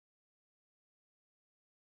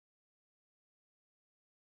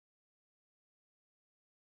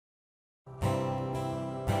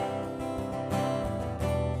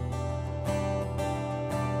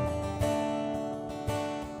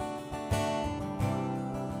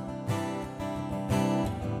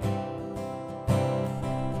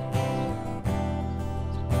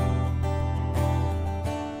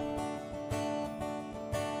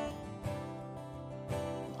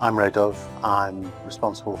I'm Ray Dove. I'm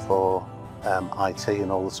responsible for IT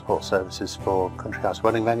and all the support services for Country House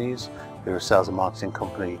wedding venues. We're a sales and marketing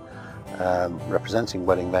company representing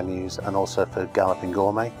wedding venues, and also for Galloping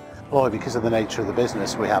Gourmet. Because of the nature of the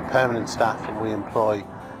business, we have permanent staff and we employ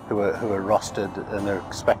who are rostered and are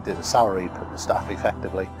expected a salaried staff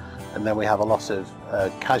effectively, and then we have a lot of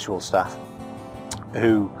casual staff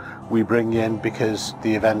who we bring in because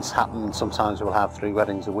the events happen. Sometimes we'll have 3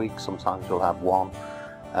 weddings a week, sometimes we'll have 1.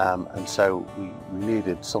 And so we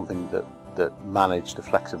needed something that managed a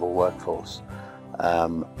flexible workforce.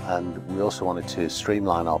 And we also wanted to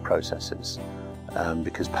streamline our processes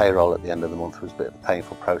because payroll at the end of the month was a bit of a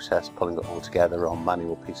painful process, pulling it all together on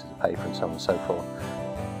manual pieces of paper and so on and so forth.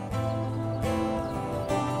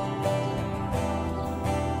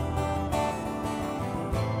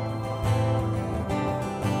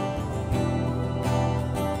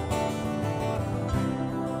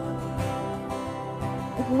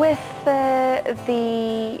 With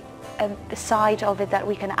the side of it that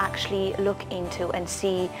we can actually look into and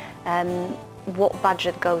see what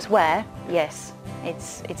budget goes where, yes,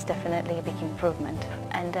 it's definitely a big improvement.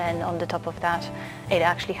 And then on the top of that, it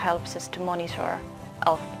actually helps us to monitor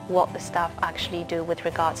of what the staff actually do with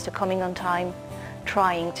regards to coming on time,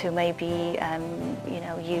 trying to maybe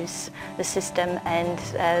use the system, and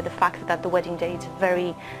the fact that the wedding day is a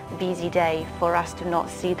very busy day, for us to not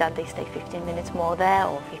see that they stay 15 minutes more there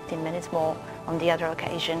or 15 minutes more on the other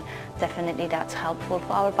occasion. Definitely that's helpful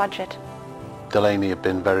for our budget. Delaney have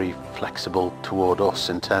been very flexible toward us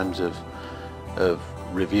in terms of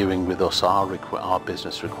reviewing with us our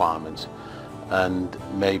business requirements, and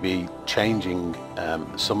maybe changing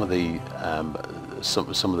some of the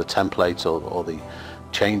templates or the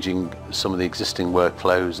changing some of the existing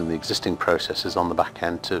workflows and the existing processes on the back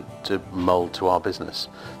end to mould to our business.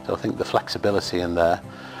 So I think the flexibility in there.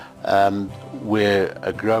 We're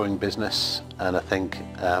a growing business, and I think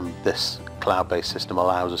this cloud-based system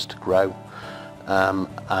allows us to grow,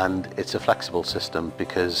 and it's a flexible system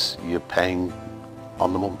because you're paying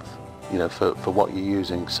on the month, for what you're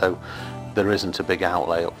using. So there isn't a big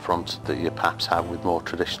outlay up front that you perhaps have with more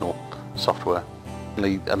traditional software.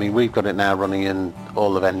 I mean, we've got it now running in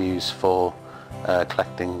all the venues for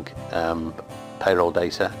collecting payroll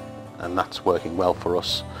data, and that's working well for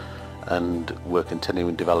us, and we're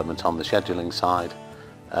continuing development on the scheduling side.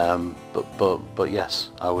 But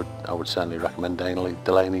yes, I would certainly recommend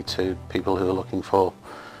Delaney to people who are looking for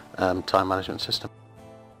time management system.